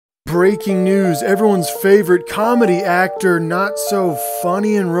Breaking news, everyone's favorite comedy actor not so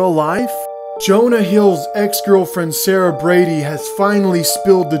funny in real life? Jonah Hill's ex-girlfriend Sarah Brady has finally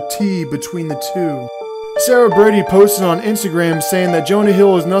spilled the tea between the two. Sarah Brady posted on Instagram saying that Jonah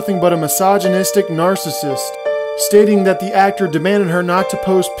Hill is nothing but a misogynistic narcissist, stating that the actor demanded her not to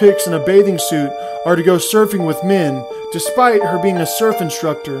post pics in a bathing suit or to go surfing with men, despite her being a surf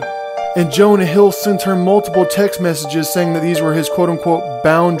instructor. And Jonah Hill sent her multiple text messages saying that these were his quote-unquote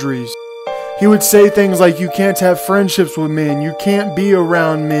boundaries. He would say things like, you can't have friendships with men, you can't be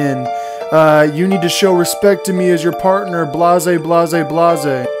around men, you need to show respect to me as your partner, blase, blase,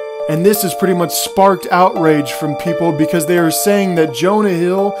 blase. And this has pretty much sparked outrage from people because they are saying that Jonah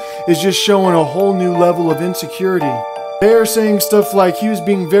Hill is just showing a whole new level of insecurity. They are saying stuff like he was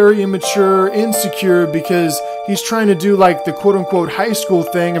being very immature, insecure, because he's trying to do like the quote-unquote high school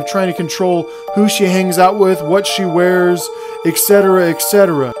thing of trying to control who she hangs out with, what she wears, etc.,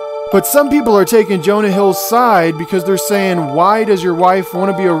 etc. But some people are taking Jonah Hill's side because they're saying, why does your wife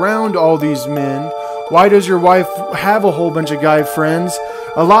want to be around all these men? Why does your wife have a whole bunch of guy friends?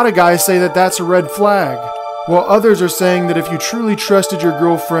 A lot of guys say that that's a red flag. While others are saying that if you truly trusted your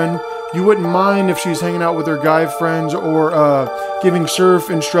girlfriend, you wouldn't mind if she's hanging out with her guy friends or giving surf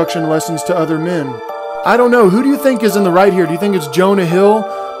instruction lessons to other men. I don't know. Who do you think is in the right here? Do you think it's Jonah Hill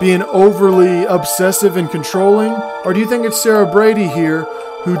being overly obsessive and controlling? Or do you think it's Sarah Brady here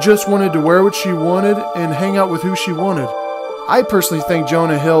who just wanted to wear what she wanted and hang out with who she wanted? I personally think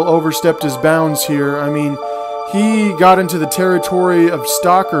Jonah Hill overstepped his bounds here. I mean, he got into the territory of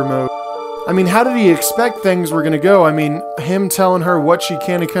stalker mode. I mean, how did he expect things were going to go? I mean, him telling her what she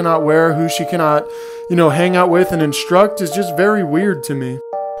can and cannot wear, who she cannot, hang out with and instruct is just very weird to me.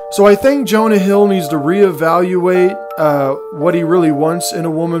 So I think Jonah Hill needs to reevaluate what he really wants in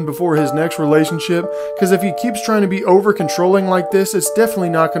a woman before his next relationship. Because if he keeps trying to be over-controlling like this, it's definitely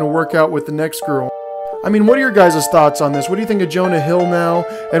not going to work out with the next girl. I mean, what are your guys' thoughts on this? What do you think of Jonah Hill now?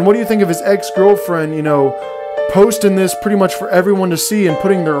 And what do you think of his ex-girlfriend, posting this pretty much for everyone to see and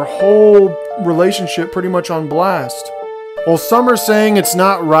putting their whole relationship pretty much on blast? Well, some are saying it's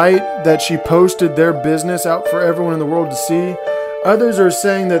not right that she posted their business out for everyone in the world to see. Others are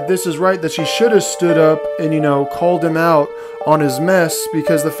saying that this is right, that she should have stood up and, called him out on his mess,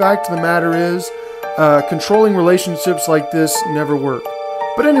 because the fact of the matter is, controlling relationships like this never work.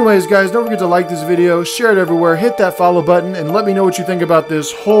 But anyways, guys, don't forget to like this video, share it everywhere, hit that follow button, and let me know what you think about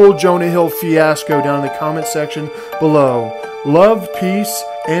this whole Jonah Hill fiasco down in the comment section below. Love, peace,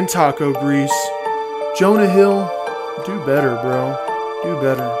 and taco grease. Jonah Hill, do better, bro. Do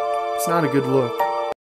better. It's not a good look.